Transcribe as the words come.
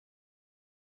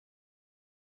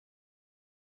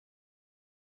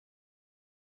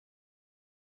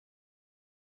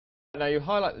now you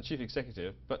highlight the chief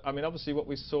executive, but I mean, obviously what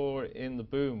we saw in the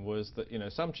boom was that, you know,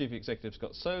 some chief executives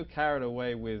got so carried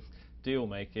away with deal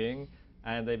making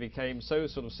and they became so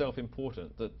sort of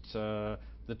self-important that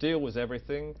the deal was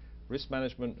everything. Risk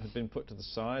management had been put to the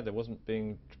side, there wasn't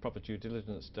being proper due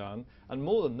diligence done, and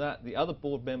more than that, the other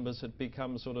board members had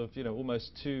become sort of, you know,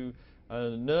 almost too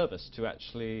nervous to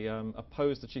actually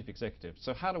oppose the chief executive.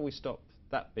 So how do we stop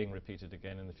that being repeated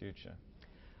again in the future?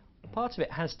 Part of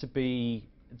it has to be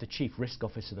the chief risk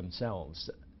officer themselves.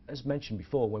 As mentioned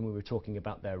before, when we were talking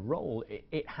about their role,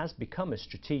 it has become a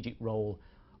strategic role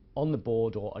on the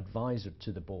board or advisor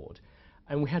to the board.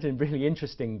 And we had a really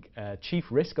interesting chief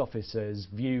risk officer's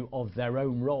view of their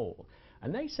own role.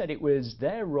 And they said it was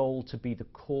their role to be the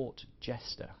court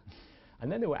jester.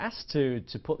 And then they were asked to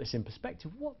put this in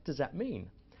perspective. What does that mean?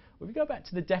 Well, if you go back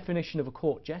to the definition of a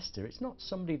court jester, it's not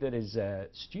somebody that is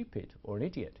stupid or an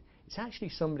idiot. It's actually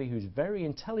somebody who's very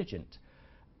intelligent,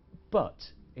 but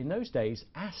in those days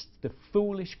asked the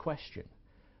foolish question,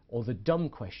 or the dumb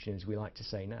question as we like to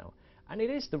say now. And it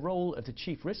is the role of the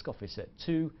chief risk officer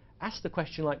to ask the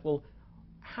question like, well,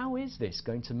 how is this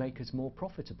going to make us more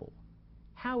profitable?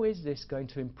 How is this going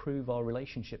to improve our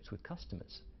relationships with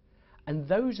customers? And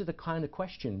those are the kind of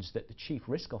questions that the chief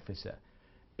risk officer,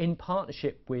 in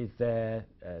partnership with the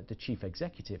chief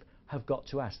executive, have got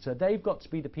to ask. So they've got to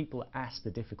be the people that ask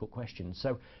the difficult questions.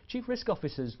 So chief risk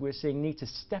officers, we're seeing, need to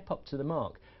step up to the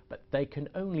mark, but they can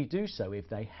only do so if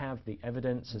they have the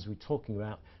evidence, as we're talking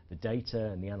about, the data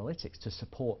and the analytics to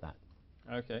support that.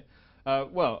 Okay.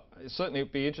 Well, certainly it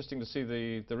would be interesting to see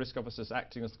the risk officers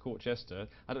acting as the court jester.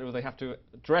 I don't know if they have to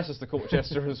dress as the court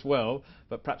jester as well,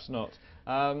 but perhaps not.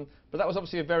 But that was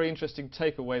obviously a very interesting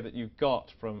takeaway that you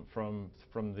got from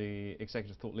the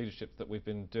executive thought leadership that we've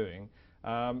been doing.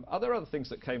 Are there other things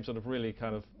that came sort of really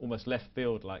kind of almost left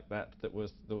field like that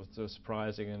was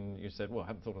surprising and you said, well, I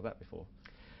hadn't thought of that before?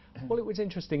 Well, it was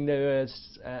interesting. There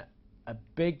was a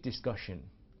big discussion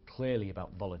clearly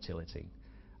about volatility.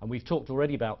 And we've talked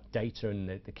already about data and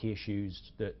the key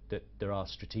issues, that there are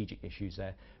strategic issues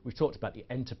there. We've talked about the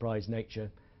enterprise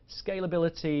nature,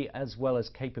 scalability as well as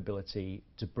capability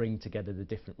to bring together the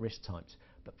different risk types.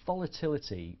 But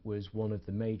volatility was one of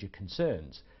the major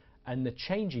concerns. And the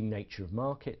changing nature of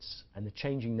markets and the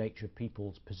changing nature of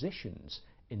people's positions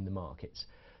in the markets.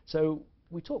 So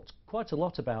we talked quite a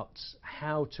lot about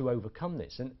how to overcome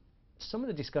this. And some of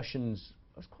the discussions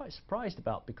I was quite surprised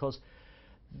about, because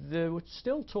they were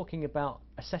still talking about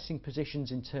assessing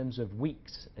positions in terms of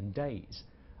weeks and days.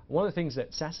 One of the things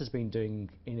that SAS has been doing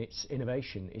in its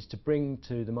innovation is to bring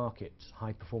to the market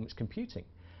high performance computing.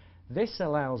 This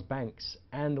allows banks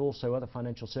and also other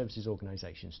financial services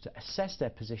organisations to assess their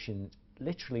position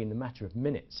literally in a matter of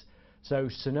minutes. So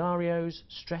scenarios,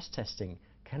 stress testing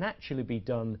can actually be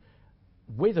done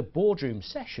with a boardroom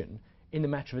session in a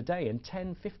matter of a day, and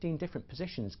 10, 15 different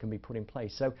positions can be put in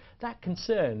place. So that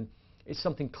concern is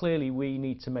something clearly we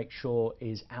need to make sure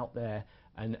is out there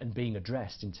and being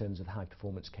addressed in terms of high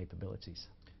performance capabilities.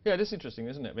 Yeah, it is interesting,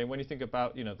 isn't it? I mean, when you think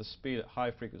about, you know, the speed at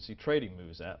high frequency trading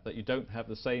moves at, that you don't have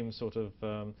the same sort of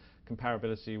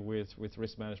comparability with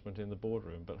risk management in the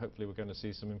boardroom, but hopefully we're going to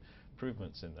see some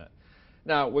improvements in that.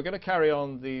 Now, we're going to carry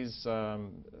on these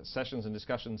sessions and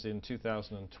discussions in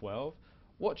 2012.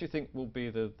 What do you think will be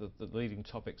the leading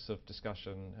topics of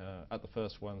discussion at the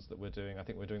first ones that we're doing? I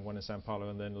think we're doing one in Sao Paulo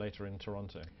and then later in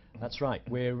Toronto. That's right.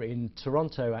 We're in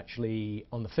Toronto actually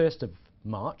on the 1st of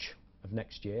March of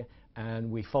next year, and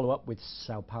we follow up with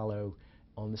Sao Paulo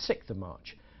on the 6th of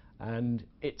March. And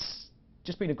it's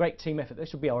just been a great team effort.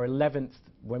 This will be our 11th,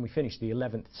 when we finish, the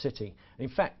 11th city. In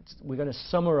fact, we're going to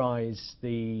summarise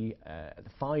the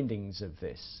findings of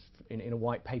this in a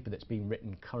white paper that's being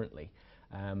written currently.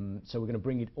 So we're going to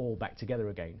bring it all back together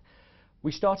again.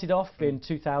 We started off in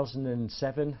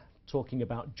 2007 talking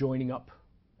about joining up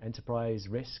enterprise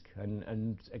risk,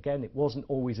 and again, it wasn't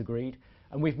always agreed.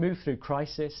 And we've moved through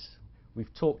crisis,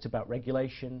 we've talked about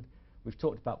regulation, we've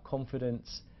talked about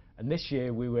confidence, and this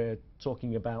year we were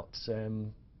talking about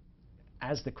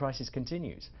as the crisis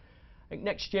continues. I think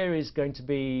next year is going to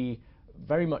be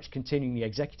very much continuing the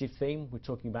executive theme. We're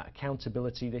talking about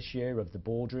accountability this year of the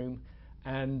boardroom,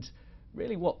 and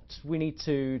really what we need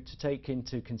to take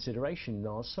into consideration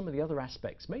are some of the other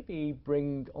aspects. Maybe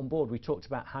bring on board, we talked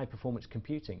about high performance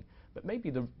computing, but maybe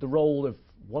the role of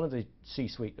one of the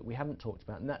C-suite that we haven't talked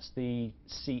about, and that's the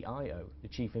CIO, the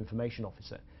Chief Information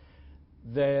Officer.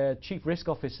 The Chief Risk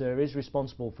Officer is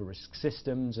responsible for risk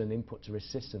systems and input to risk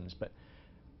systems, but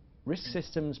risk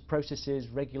systems, processes,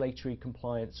 regulatory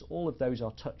compliance, all of those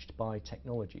are touched by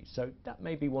technology. So that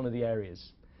may be one of the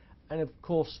areas. And of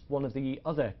course, one of the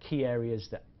other key areas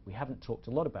that we haven't talked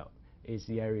a lot about is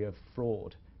the area of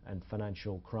fraud and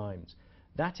financial crimes.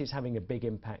 That is having a big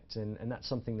impact, and that's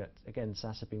something that, again,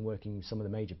 SAS have been working with some of the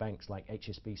major banks like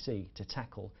HSBC to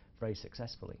tackle very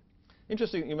successfully.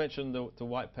 Interesting you mentioned the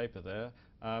white paper there.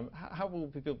 How will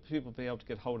people be able to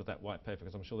get hold of that white paper?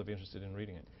 Because I'm sure they'll be interested in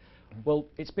reading it. Well,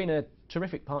 it's been a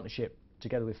terrific partnership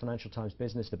together with Financial Times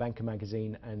Business, The Banker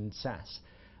magazine and SAS.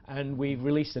 And we've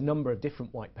released a number of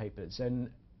different white papers. And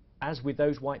as with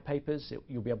those white papers,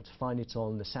 you'll be able to find it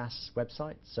on the SAS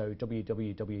website, so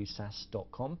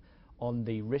www.sas.com, on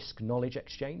the Risk Knowledge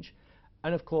Exchange.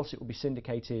 And of course, it will be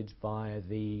syndicated via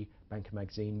the Banker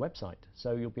magazine website.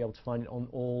 So you'll be able to find it on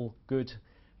all good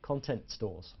content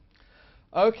stores.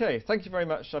 Okay, thank you very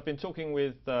much. I've been talking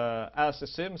with Alistair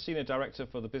Sims, Senior Director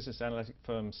for the business analytic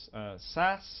firm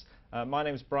SAS. My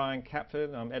name is Brian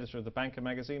Kaplan. I'm editor of the Banker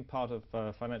magazine, part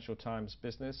of Financial Times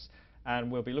Business,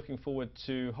 and we'll be looking forward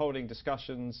to holding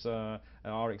discussions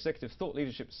our Executive Thought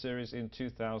Leadership series in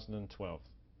 2012.